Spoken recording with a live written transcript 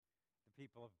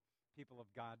People of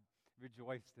God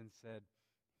rejoiced and said,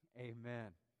 Amen.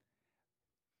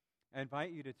 I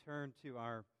invite you to turn to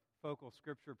our focal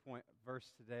scripture point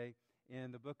verse today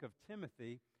in the book of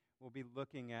Timothy. We'll be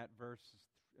looking at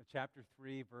chapter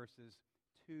 3, verses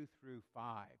 2 through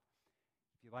 5.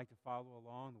 If you'd like to follow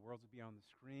along, the words will be on the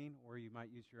screen, or you might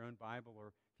use your own Bible, or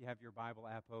if you have your Bible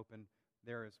app open,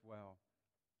 there as well.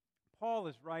 Paul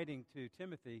is writing to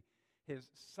Timothy, his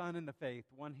son in the faith,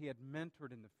 one he had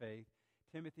mentored in the faith.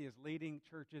 Timothy is leading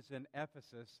churches in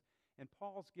Ephesus, and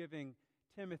Paul's giving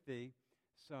Timothy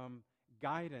some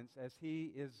guidance as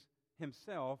he is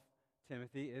himself,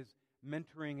 Timothy, is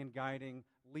mentoring and guiding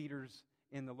leaders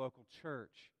in the local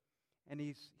church. And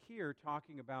he's here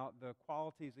talking about the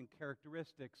qualities and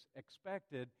characteristics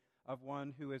expected of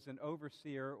one who is an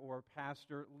overseer or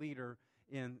pastor leader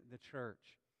in the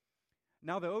church.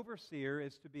 Now, the overseer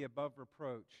is to be above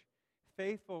reproach,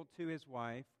 faithful to his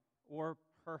wife or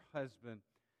her husband,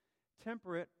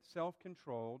 temperate,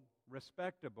 self-controlled,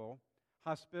 respectable,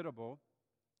 hospitable,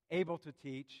 able to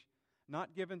teach,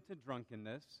 not given to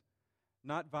drunkenness,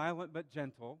 not violent but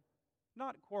gentle,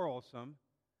 not quarrelsome,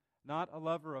 not a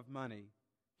lover of money.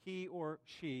 He or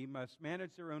she must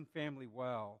manage their own family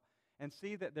well and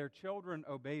see that their children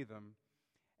obey them,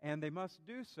 and they must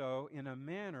do so in a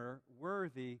manner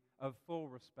worthy of full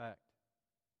respect.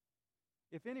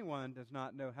 If anyone does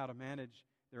not know how to manage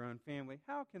their own family,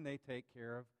 how can they take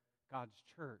care of God's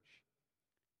church?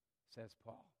 Says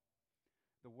Paul.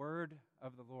 The word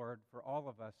of the Lord for all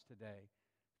of us today.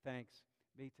 Thanks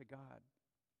be to God.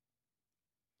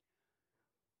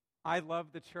 I love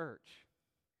the church.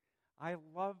 I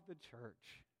love the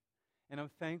church. And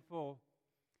I'm thankful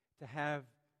to have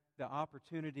the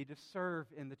opportunity to serve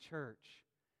in the church.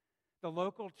 The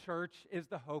local church is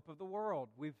the hope of the world.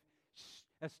 We've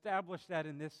established that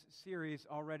in this series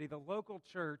already. The local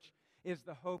church is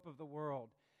the hope of the world.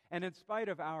 And in spite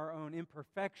of our own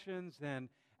imperfections and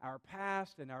our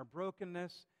past and our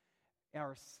brokenness,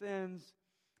 our sins,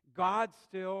 God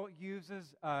still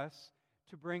uses us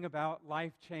to bring about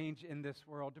life change in this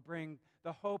world, to bring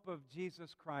the hope of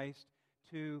Jesus Christ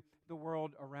to the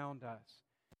world around us.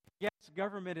 Yes,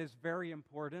 government is very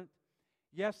important.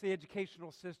 Yes, the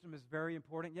educational system is very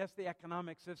important. Yes, the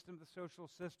economic system, the social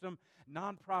system,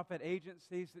 nonprofit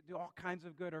agencies that do all kinds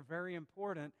of good are very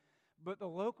important. But the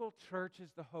local church is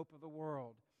the hope of the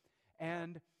world.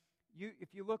 And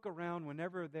if you look around,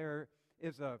 whenever there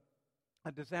is a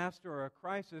disaster or a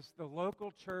crisis, the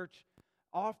local church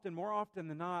more often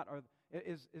than not,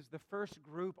 is the first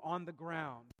group on the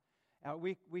ground.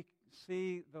 We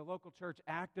see the local church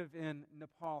active in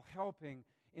Nepal, helping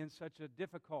in such a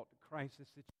difficult crisis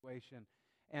situation.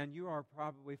 And you are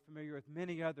probably familiar with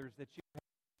many others that you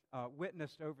have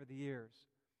witnessed over the years.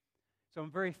 So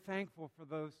I'm very thankful for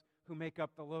those who make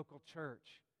up the local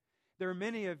church. There are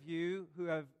many of you who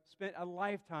have spent a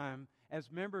lifetime as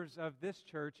members of this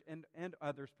church and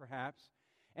others perhaps,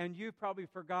 and you've probably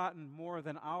forgotten more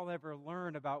than I'll ever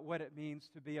learn about what it means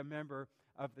to be a member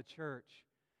of the church.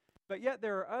 But yet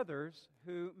there are others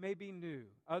who may be new,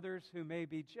 others who may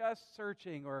be just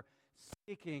searching or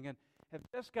seeking and have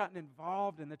just gotten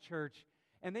involved in the church,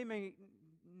 and they may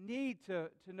need to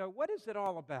know, what is it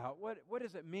all about? What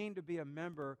does it mean to be a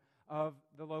member of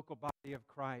the local body of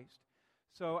Christ?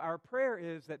 So our prayer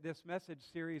is that this message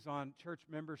series on church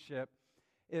membership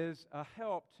is a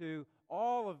help to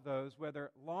all of those,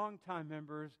 whether longtime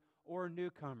members or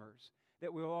newcomers,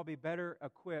 that we'll all be better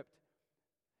equipped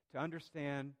to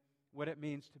understand what it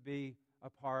means to be a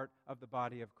part of the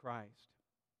body of Christ.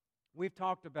 We've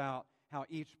talked about how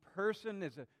each person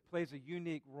plays a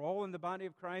unique role in the body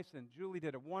of Christ, and Julie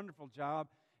did a wonderful job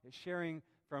at sharing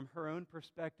from her own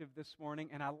perspective this morning,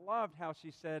 and I loved how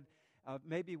she said,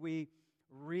 maybe we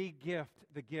re-gift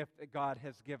the gift that God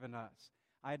has given us.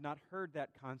 I had not heard that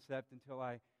concept until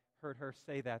I heard her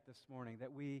say that this morning,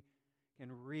 that we can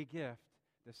re-gift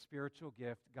the spiritual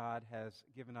gift God has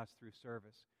given us through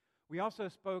service. We also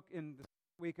spoke in this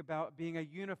week about being a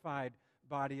unified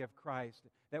body of Christ,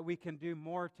 that we can do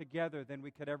more together than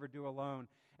we could ever do alone,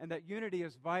 and that unity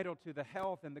is vital to the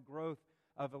health and the growth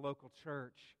of the local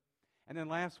church. And then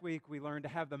last week we learned to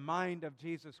have the mind of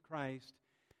Jesus Christ,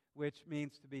 which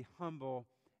means to be humble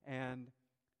and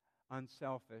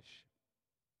unselfish.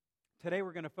 Today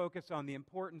we're going to focus on the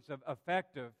importance of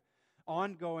effective,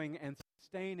 ongoing, and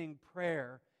sustaining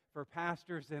prayer for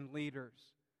pastors and leaders.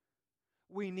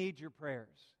 We need your prayers.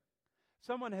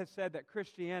 Someone has said that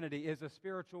Christianity is a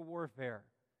spiritual warfare.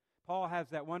 Paul has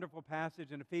that wonderful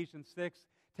passage in Ephesians 6,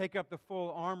 take up the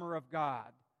full armor of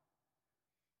God.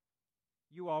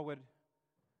 You all would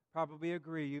probably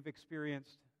agree you've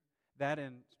experienced that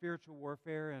in spiritual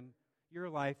warfare, and your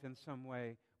life in some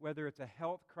way, whether it's a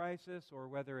health crisis or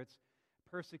whether it's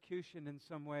persecution in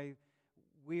some way.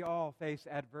 We all face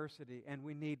adversity, and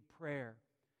we need prayer.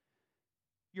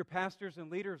 Your pastors and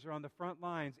leaders are on the front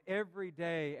lines every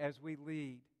day as we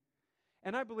lead.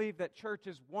 And I believe that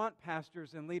churches want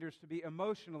pastors and leaders to be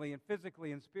emotionally and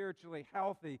physically and spiritually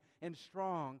healthy and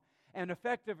strong and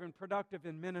effective and productive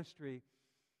in ministry,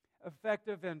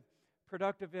 effective and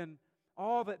productive in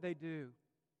all that they do.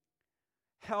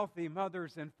 Healthy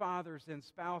mothers and fathers and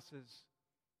spouses.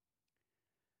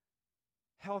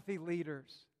 Healthy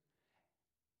leaders.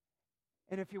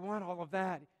 And if you want all of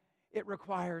that, it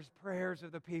requires prayers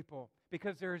of the people,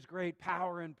 because there is great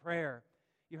power in prayer.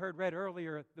 You heard read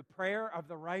earlier, the prayer of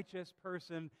the righteous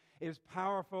person is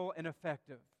powerful and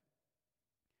effective.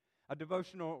 A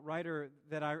devotional writer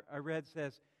that I read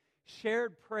says,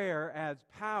 shared prayer adds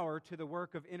power to the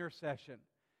work of intercession.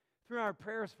 Through our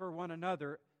prayers for one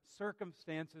another,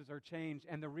 circumstances are changed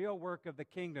and the real work of the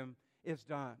kingdom is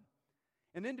done.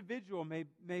 An individual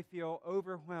may feel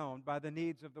overwhelmed by the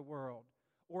needs of the world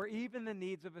or even the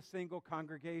needs of a single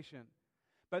congregation,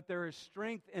 but there is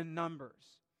strength in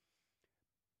numbers.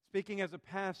 Speaking as a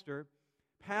pastor,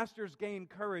 pastors gain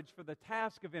courage for the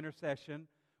task of intercession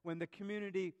when the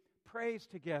community prays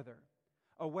together,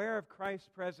 aware of Christ's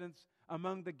presence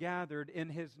among the gathered in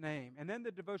His name. And then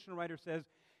the devotional writer says,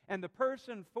 and the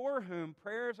person for whom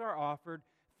prayers are offered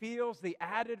feels the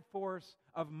added force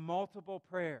of multiple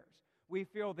prayers. We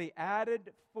feel the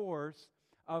added force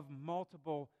of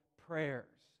multiple prayers.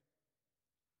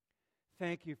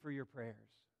 Thank you for your prayers.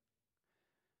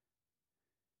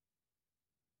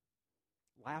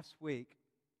 Last week,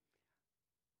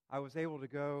 I was able to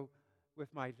go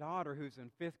with my daughter, who's in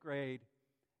 5th grade,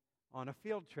 on a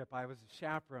field trip. I was a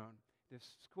chaperone. This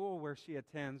school where she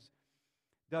attends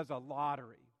does a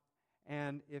lottery.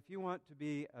 And if you want to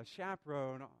be a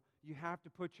chaperone, you have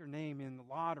to put your name in the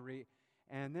lottery,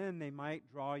 and then they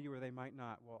might draw you or they might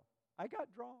not. Well, I got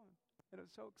drawn, and I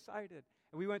was so excited.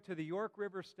 And we went to the York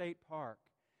River State Park,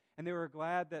 and they were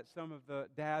glad that some of the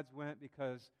dads went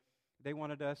because they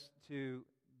wanted us to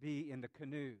be in the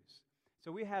canoes.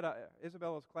 So we had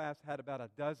Isabella's class had about a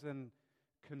dozen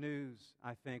canoes,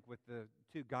 I think, with the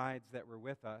 2 guides that were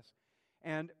with us.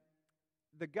 And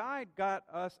the guide got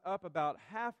us up about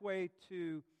halfway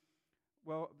to,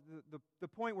 well, the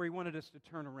point where he wanted us to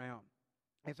turn around.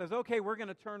 He says, okay, we're going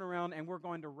to turn around and we're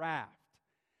going to raft.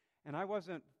 And I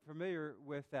wasn't familiar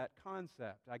with that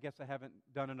concept. I guess I haven't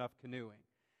done enough canoeing.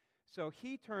 So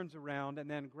he turns around and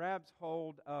then grabs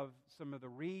hold of some of the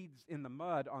reeds in the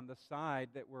mud on the side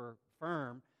that were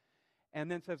firm, and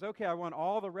then says, okay, I want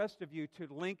all the rest of you to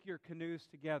link your canoes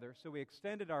together. So we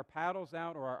extended our paddles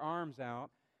out or our arms out,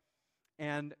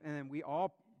 and we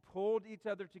all pulled each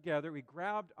other together. We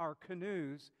grabbed our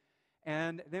canoes,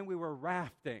 and then we were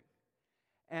rafting.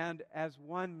 And as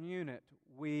one unit,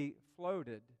 we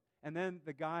floated. And then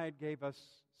the guide gave us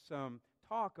some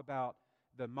talk about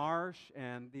the marsh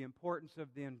and the importance of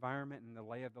the environment and the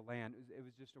lay of the land. It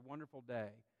was just a wonderful day.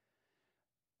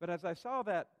 But as I saw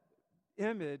that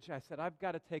image, I said, I've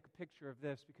got to take a picture of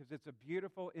this because it's a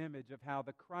beautiful image of how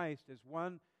the Christ is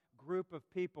one group of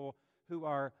people who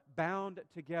are bound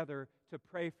together to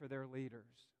pray for their leaders.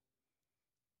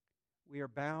 We are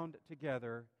bound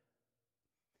together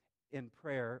in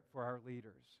prayer for our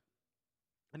leaders.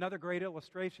 Another great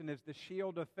illustration is the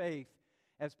shield of faith,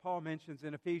 as Paul mentions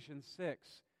in Ephesians 6.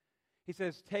 He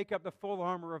says, take up the full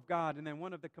armor of God. And then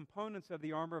one of the components of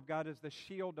the armor of God is the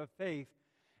shield of faith,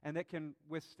 and that can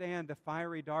withstand the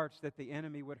fiery darts that the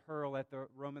enemy would hurl at the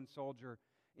Roman soldier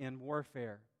in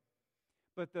warfare.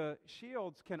 But the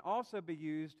shields can also be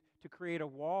used to create a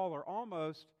wall or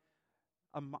almost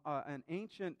an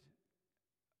ancient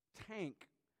tank,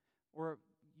 or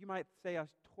you might say a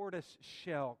tortoise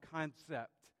shell concept.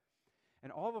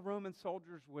 And all the Roman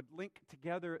soldiers would link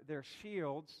together their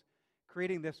shields,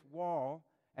 creating this wall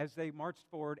as they marched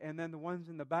forward, and then the ones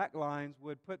in the back lines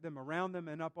would put them around them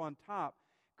and up on top,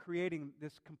 creating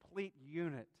this complete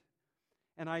unit.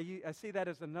 And I see that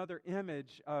as another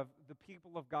image of the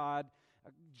people of God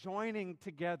joining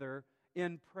together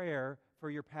in prayer for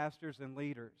your pastors and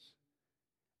leaders.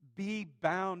 Be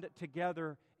bound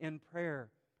together in prayer,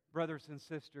 brothers and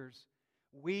sisters.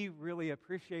 We really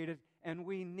appreciate it, and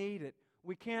we need it.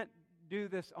 We can't do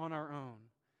this on our own.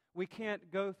 We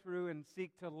can't go through and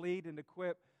seek to lead and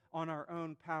equip on our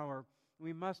own power.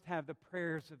 We must have the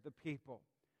prayers of the people.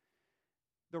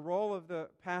 The role of the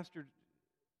pastor,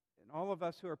 and all of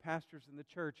us who are pastors in the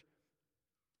church,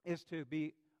 is to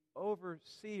be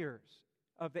overseers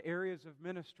of the areas of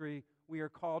ministry we are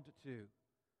called to.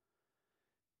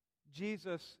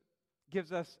 Jesus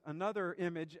gives us another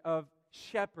image of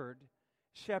shepherd,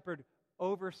 shepherd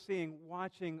overseeing,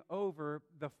 watching over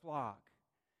the flock.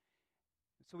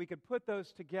 So we could put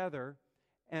those together,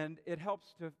 and it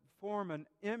helps to form an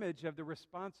image of the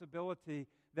responsibility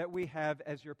that we have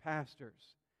as your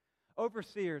pastors.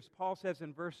 Overseers, Paul says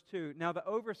in verse 2, now the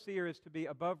overseer is to be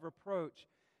above reproach,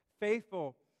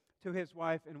 faithful to his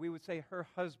wife, and we would say her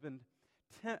husband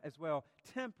as well,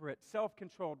 temperate,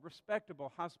 self-controlled,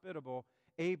 respectable, hospitable,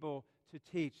 able to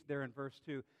teach, there in verse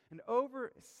 2. An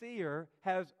overseer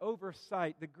has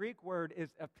oversight. The Greek word is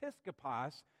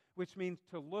episkopos, which means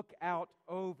to look out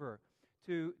over,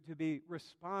 to be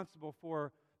responsible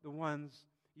for the ones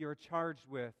you're charged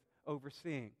with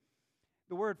overseeing.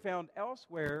 The word found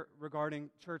elsewhere regarding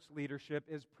church leadership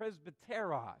is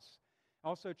presbyteros,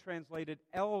 also translated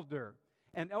elder.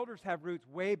 And elders have roots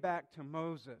way back to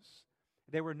Moses.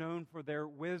 They were known for their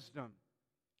wisdom.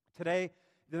 Today,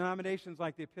 denominations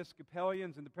like the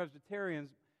Episcopalians and the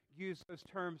Presbyterians use those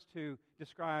terms to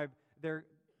describe their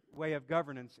way of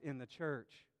governance in the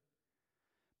church.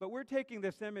 But we're taking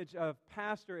this image of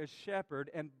pastor as shepherd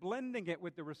and blending it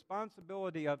with the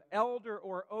responsibility of elder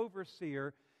or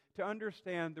overseer to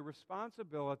understand the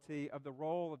responsibility of the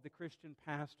role of the Christian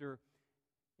pastor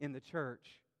in the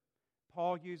church.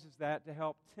 Paul uses that to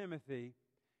help Timothy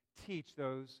teach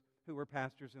those who were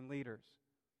pastors and leaders.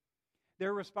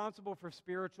 They're responsible for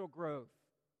spiritual growth.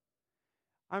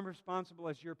 I'm responsible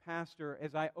as your pastor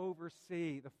as I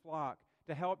oversee the flock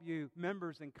to help you,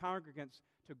 members and congregants,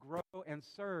 to grow and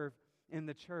serve in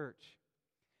the church.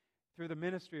 Through the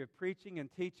ministry of preaching and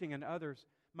teaching and others,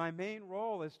 my main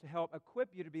role is to help equip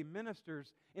you to be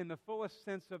ministers in the fullest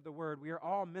sense of the word. We are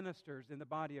all ministers in the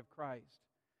body of Christ.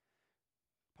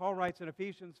 Paul writes in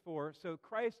Ephesians 4, so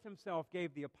Christ himself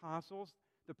gave the apostles,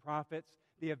 the prophets,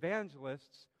 the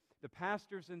evangelists, the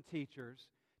pastors and teachers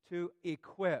to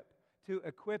equip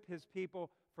his people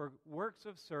for works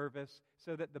of service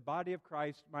so that the body of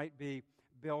Christ might be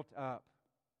built up.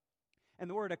 And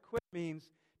the word equip means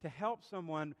to help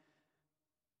someone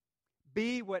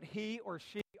be what he or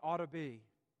she ought to be.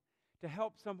 To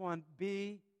help someone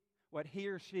be what he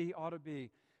or she ought to be.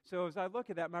 So as I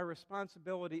look at that, my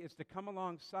responsibility is to come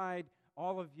alongside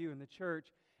all of you in the church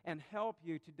and help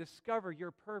you to discover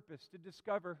your purpose, to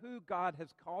discover who God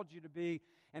has called you to be,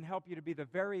 and help you to be the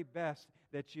very best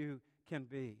that you can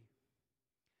be.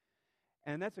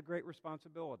 And that's a great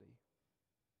responsibility.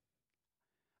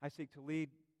 I seek to lead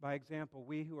by example.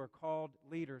 We who are called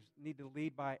leaders need to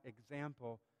lead by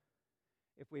example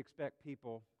if we expect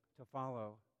people to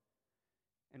follow.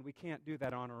 And we can't do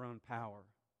that on our own power.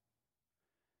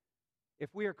 If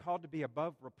we are called to be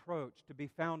above reproach, to be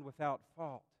found without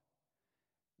fault,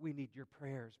 we need your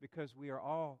prayers because we are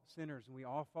all sinners and we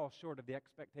all fall short of the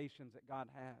expectations that God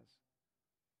has.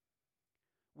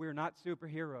 We are not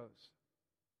superheroes.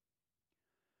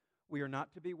 We are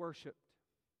not to be worshiped.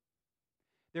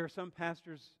 There are some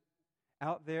pastors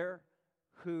out there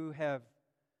who have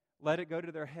let it go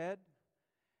to their head,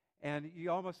 and you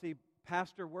almost see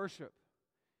pastor worship.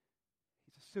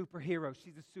 He's a superhero.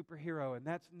 She's a superhero. And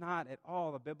that's not at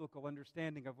all a biblical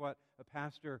understanding of what a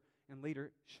pastor and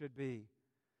leader should be.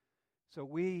 So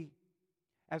we,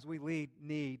 as we lead,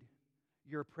 need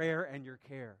your prayer and your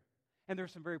care. And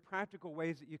there's some very practical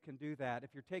ways that you can do that. If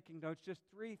you're taking notes, just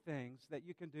 3 things that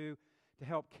you can do to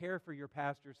help care for your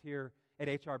pastors here at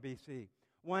HRBC.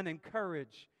 1,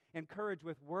 encourage. Encourage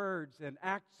with words and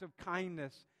acts of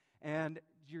kindness and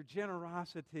your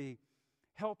generosity,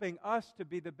 helping us to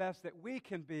be the best that we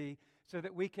can be so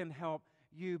that we can help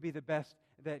you be the best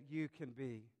that you can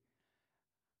be.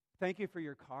 Thank you for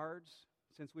your cards.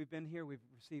 Since we've been here, we've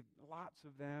received lots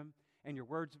of them, and your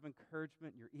words of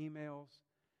encouragement, your emails.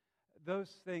 Those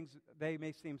things, they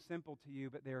may seem simple to you,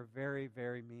 but they're very,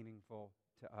 very meaningful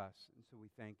to us, and so we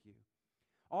thank you.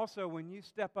 Also, when you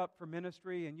step up for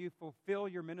ministry and you fulfill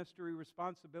your ministry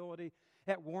responsibility,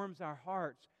 that warms our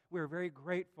hearts. We're very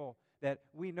grateful that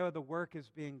we know the work is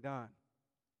being done.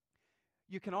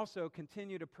 You can also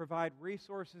continue to provide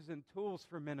resources and tools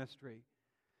for ministry.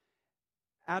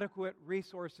 Adequate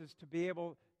resources to be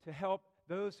able to help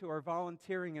those who are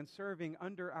volunteering and serving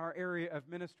under our area of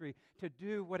ministry to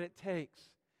do what it takes.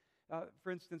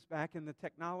 For instance, back in the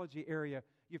technology area,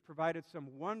 you've provided some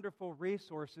wonderful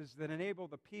resources that enable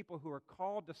the people who are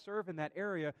called to serve in that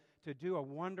area to do a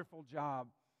wonderful job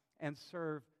and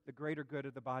serve the greater good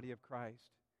of the body of Christ.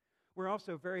 We're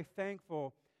also very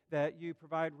thankful that you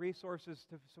provide resources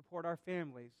to support our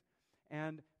families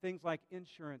and things like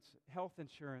insurance, health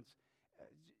insurance.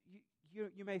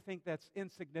 You may think that's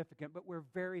insignificant, but we're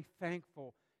very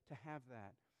thankful to have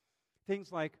that.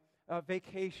 Things like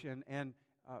vacation and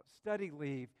study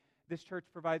leave. This church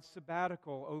provides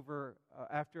sabbatical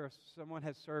after someone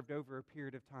has served over a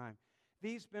period of time.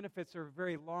 These benefits are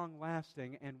very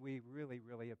long-lasting, and we really,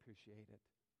 really appreciate it.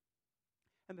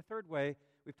 And the third way,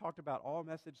 we've talked about all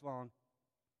message long,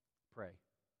 pray.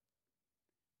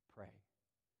 Pray.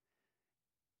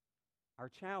 Our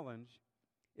challenge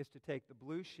is to take the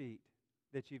blue sheet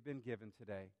that you've been given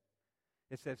today.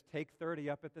 It says take 30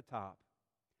 up at the top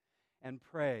and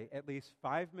pray at least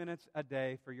 5 minutes a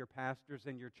day for your pastors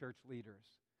and your church leaders.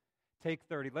 Take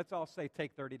 30. Let's all say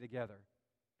take 30 together.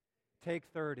 Take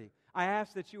 30. I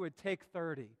ask that you would take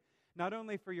 30, not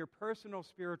only for your personal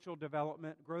spiritual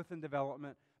development, growth and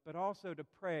development, but also to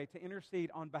pray, to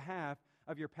intercede on behalf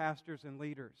of your pastors and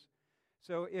leaders.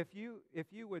 So if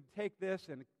you would take this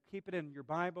and keep it in your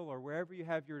Bible or wherever you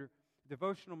have your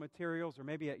devotional materials, or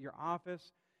maybe at your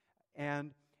office,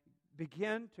 and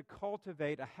begin to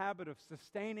cultivate a habit of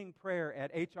sustaining prayer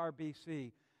at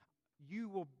HRBC, you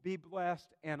will be blessed,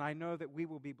 and I know that we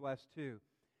will be blessed too.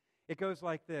 It goes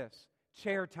like this: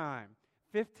 chair time,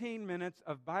 15 minutes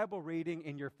of Bible reading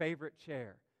in your favorite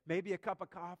chair, maybe a cup of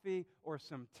coffee or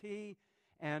some tea,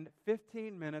 and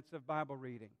 15 minutes of Bible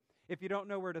reading. If you don't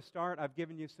know where to start, I've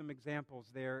given you some examples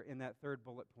there in that third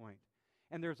bullet point.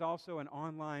 And there's also an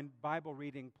online Bible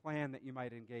reading plan that you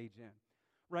might engage in.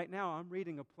 Right now, I'm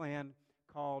reading a plan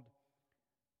called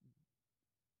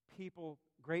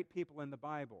Great People in the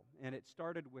Bible, and it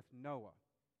started with Noah.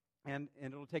 And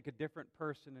it'll take a different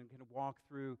person and kind of walk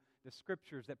through the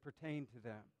scriptures that pertain to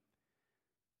them.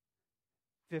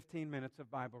 15 minutes of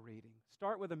Bible reading.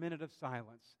 Start with a minute of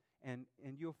silence, and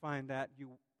you'll find that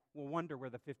you will wonder where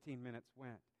the 15 minutes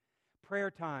went.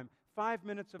 Prayer time. 5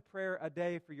 minutes of prayer a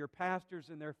day for your pastors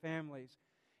and their families.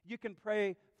 You can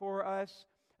pray for us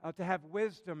to have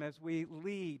wisdom as we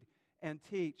lead and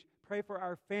teach. Pray for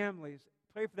our families.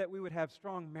 Pray for that we would have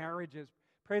strong marriages.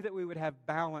 Pray that we would have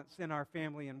balance in our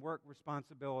family and work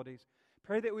responsibilities.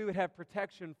 Pray that we would have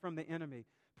protection from the enemy.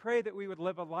 Pray that we would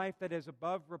live a life that is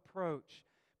above reproach.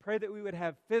 Pray that we would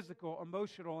have physical,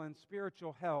 emotional, and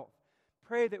spiritual health.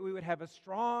 Pray that we would have a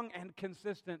strong and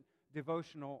consistent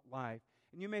devotional life.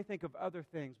 And you may think of other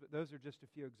things, but those are just a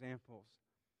few examples.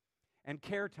 And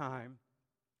care time,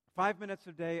 5 minutes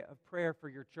a day of prayer for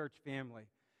your church family.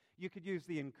 You could use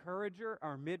the Encourager,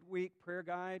 our midweek prayer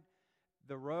guide,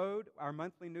 The Road, our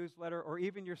monthly newsletter, or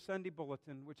even your Sunday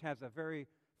bulletin, which has a very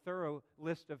thorough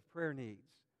list of prayer needs,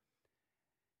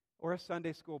 or a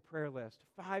Sunday school prayer list.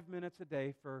 5 minutes a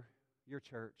day for your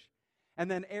church. And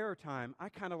then air time. I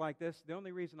kind of like this. The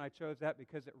only reason I chose that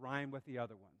because it rhymed with the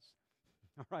other ones.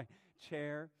 All right,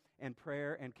 chair and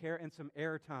prayer and care and some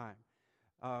air time.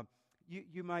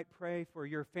 You might pray for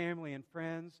your family and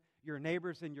friends, your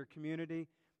neighbors in your community,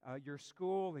 your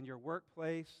school and your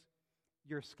workplace,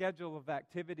 your schedule of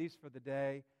activities for the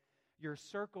day, your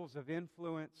circles of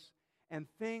influence, and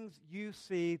things you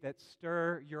see that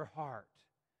stir your heart.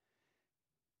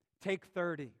 Take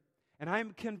 30. And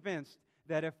I'm convinced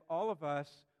that if all of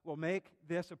us will make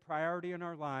this a priority in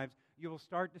our lives, you will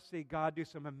start to see God do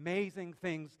some amazing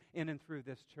things in and through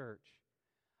this church.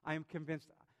 I am convinced,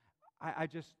 I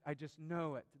just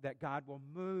know it, that God will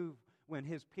move when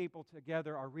His people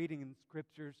together are reading in the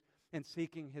Scriptures and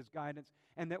seeking His guidance,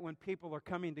 and that when people are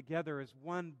coming together as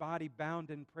one body bound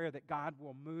in prayer, that God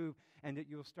will move and that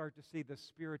you'll start to see the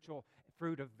spiritual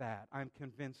fruit of that. I'm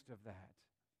convinced of that.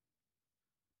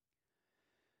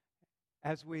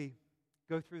 As we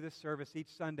go through this service each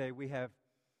Sunday, we have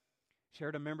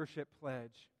shared a membership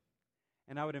pledge,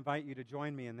 and I would invite you to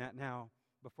join me in that now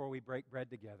before we break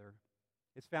bread together.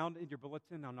 It's found in your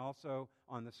bulletin and also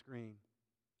on the screen.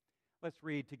 Let's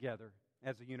read together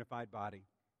as a unified body.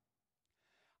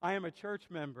 I am a church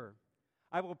member.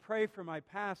 I will pray for my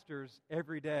pastors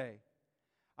every day.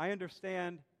 I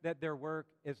understand that their work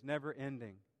is never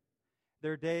ending.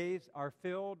 Their days are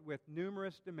filled with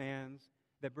numerous demands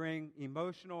that bring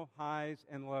emotional highs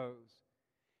and lows.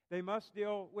 They must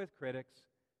deal with critics.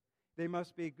 They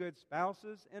must be good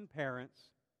spouses and parents.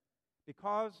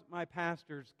 Because my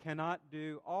pastors cannot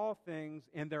do all things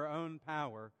in their own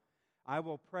power, I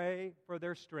will pray for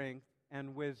their strength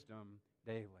and wisdom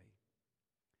daily.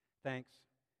 Thanks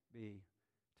be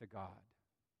to God.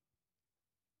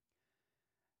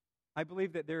 I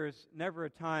believe that there is never a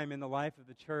time in the life of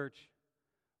the church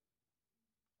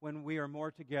when we are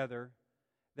more together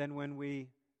than when we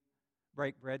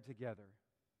break bread together.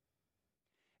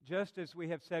 Just as we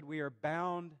have said, we are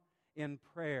bound in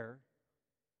prayer.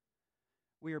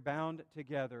 We are bound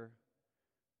together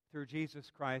through Jesus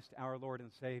Christ, our Lord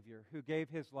and Savior, who gave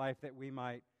His life that we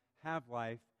might have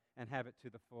life and have it to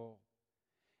the full.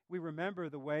 We remember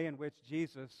the way in which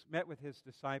Jesus met with his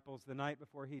disciples the night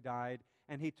before he died,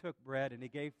 and he took bread and he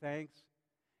gave thanks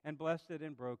and blessed it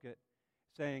and broke it,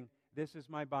 saying, "This is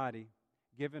my body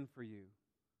given for you.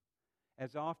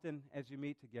 As often as you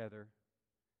meet together,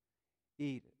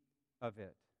 eat of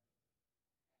it.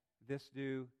 This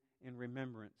do in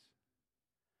remembrance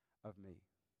of me."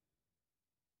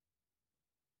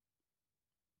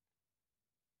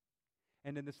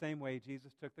 And in the same way,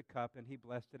 Jesus took the cup and he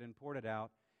blessed it and poured it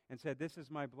out and said, "This is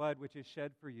my blood which is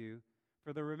shed for you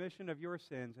for the remission of your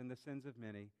sins and the sins of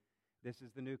many. This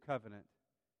is the new covenant.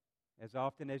 As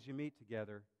often as you meet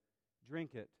together,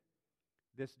 drink it.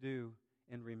 This do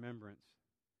in remembrance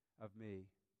of me.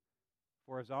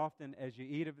 For as often as you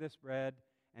eat of this bread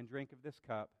and drink of this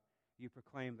cup, you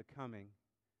proclaim the coming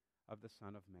of the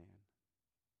Son of Man."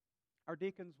 Our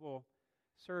deacons will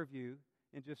serve you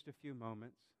in just a few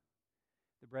moments.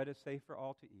 The bread is safe for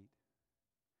all to eat.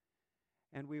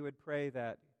 And we would pray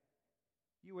that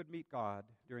you would meet God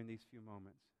during these few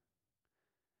moments.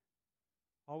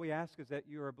 All we ask is that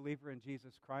you are a believer in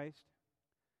Jesus Christ,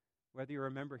 whether you're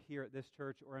a member here at this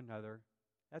church or another.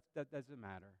 That doesn't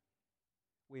matter.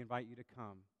 We invite you to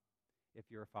come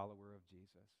if you're a follower of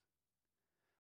Jesus.